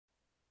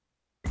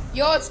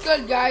Yo, it's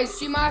good, guys.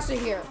 Shimasa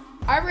here.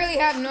 I really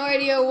have no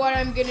idea what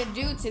I'm gonna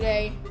do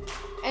today.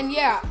 And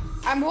yeah,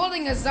 I'm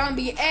holding a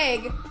zombie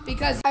egg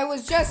because I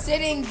was just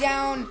sitting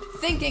down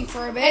thinking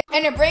for a bit.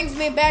 And it brings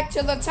me back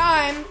to the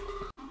time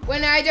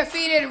when I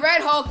defeated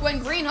Red Hulk when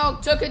Green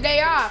Hulk took a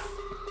day off.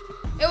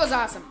 It was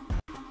awesome.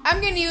 I'm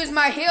gonna use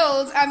my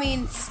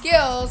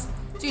skills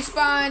to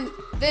spawn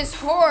this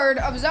horde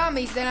of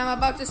zombies that I'm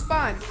about to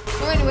spawn.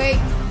 So anyway,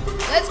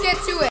 let's get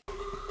to it.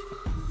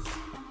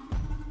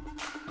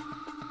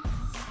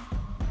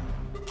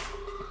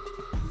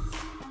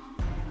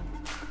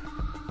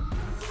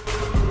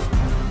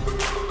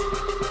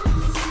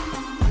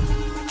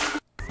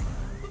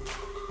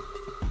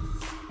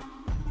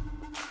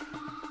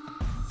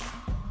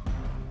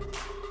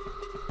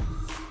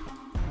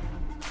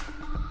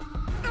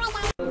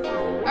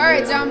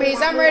 Alright, zombies,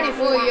 I'm ready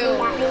for you.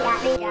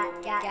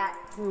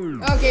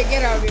 Okay,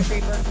 get out of here,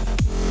 creeper.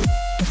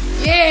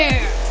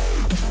 Yeah!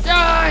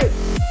 Die!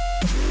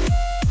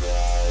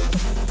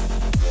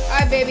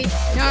 Hi, baby.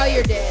 Now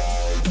you're dead.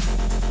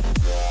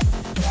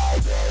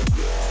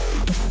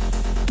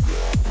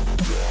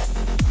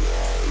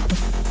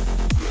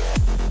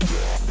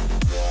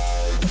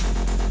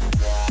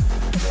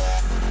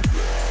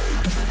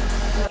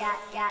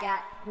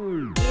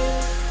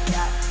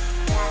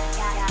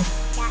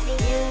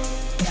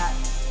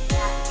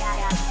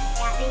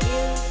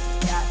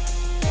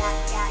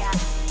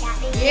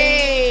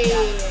 Yay!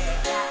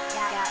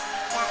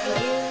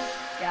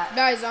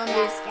 Die,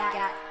 zombies.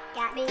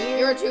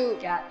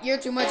 You're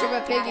too much of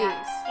a piggy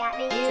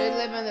to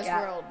live in this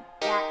world.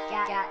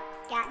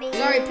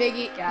 Sorry,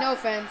 piggy. No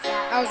offense.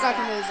 I was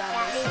talking to the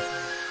zombies.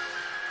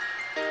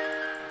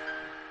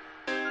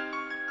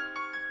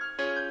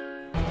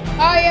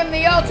 I am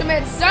the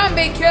ultimate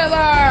zombie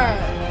killer!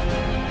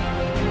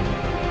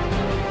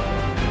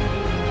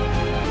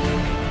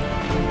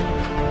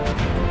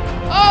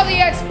 All the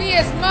XP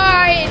is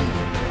mine!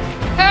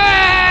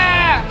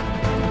 Ha!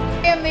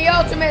 I am the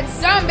ultimate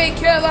zombie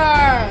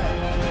killer!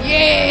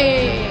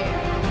 Yeah!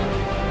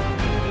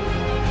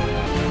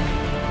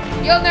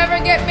 You'll never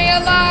get me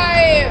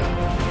alive!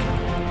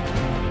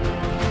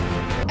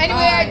 Anyway,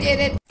 I did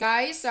it.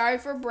 Guys, sorry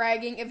for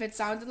bragging. If it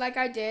sounded like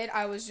I did,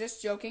 I was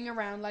just joking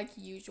around like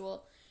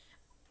usual.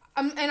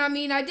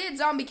 I did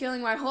zombie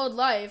killing my whole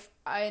life.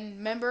 And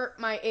remember,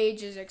 my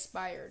age is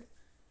expired.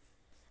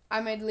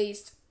 I'm at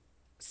least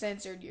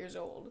censored years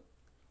old.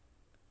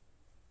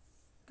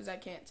 Because I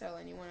can't tell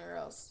anyone or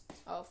else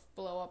I'll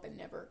blow up and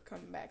never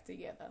come back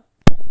together.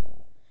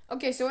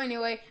 Okay, so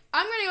anyway,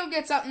 I'm gonna go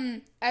get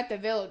something at the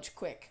village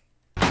quick.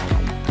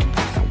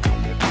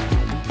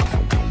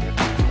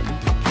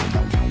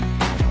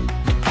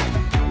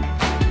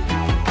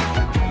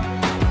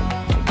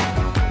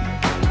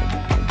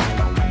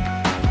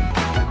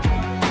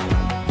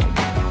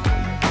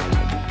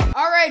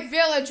 Alright,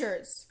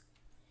 villagers.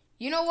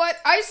 You know what?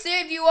 I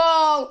saved you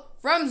all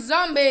from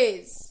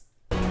zombies.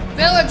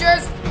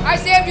 Villagers, I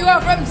saved you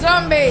all from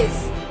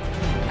zombies.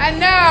 And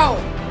now,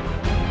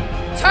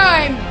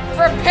 time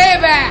for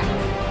payback.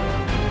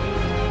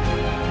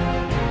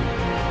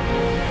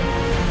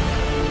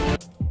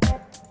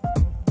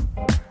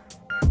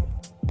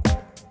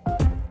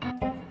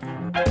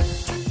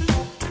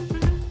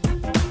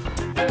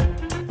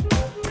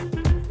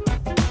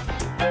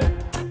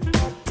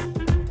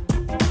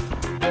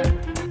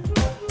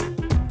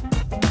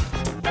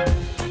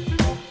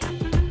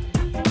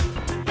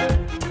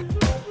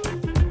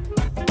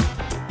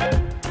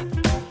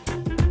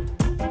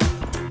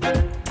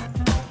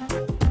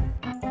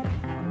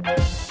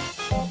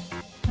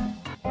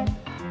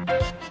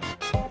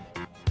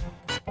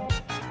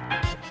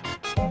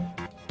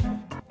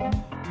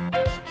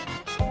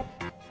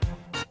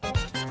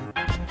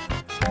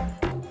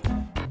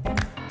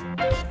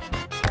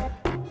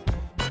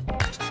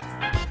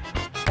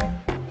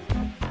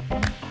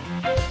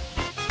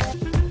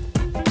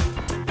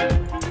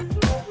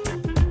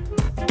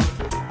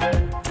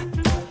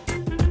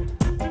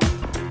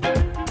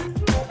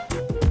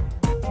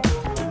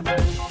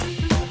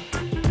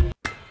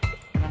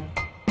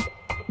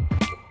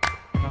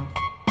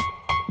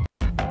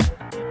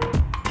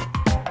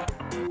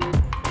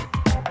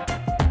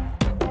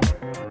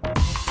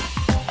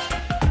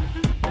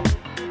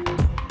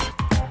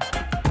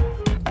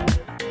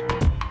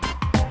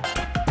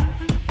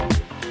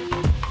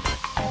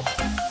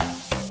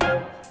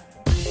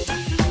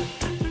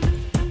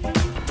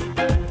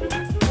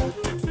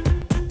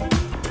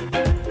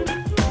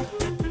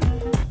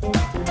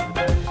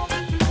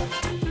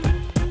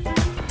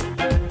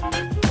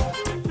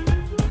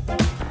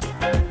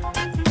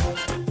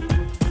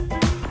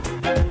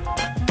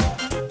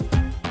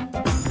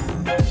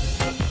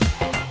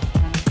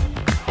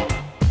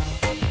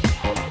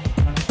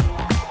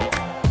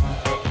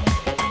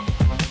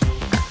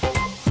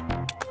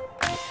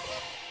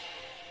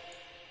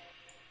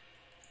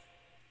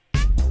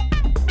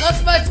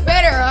 Looks much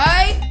better,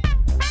 right?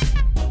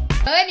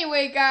 Well,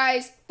 anyway,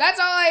 guys, that's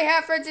all I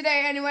have for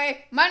today.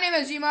 Anyway, my name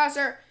is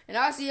G-Monster, and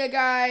I'll see you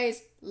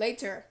guys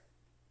later.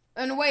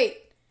 And wait,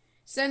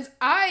 Since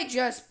I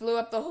just blew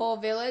up the whole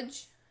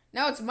village,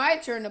 now it's my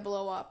turn to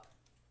blow up.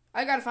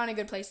 I gotta find a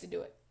good place to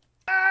do it.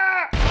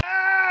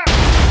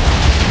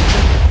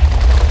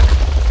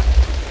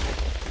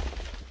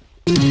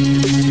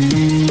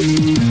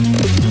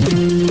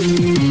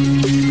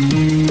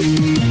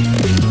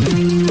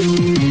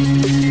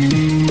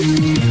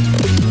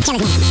 Kill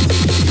it now.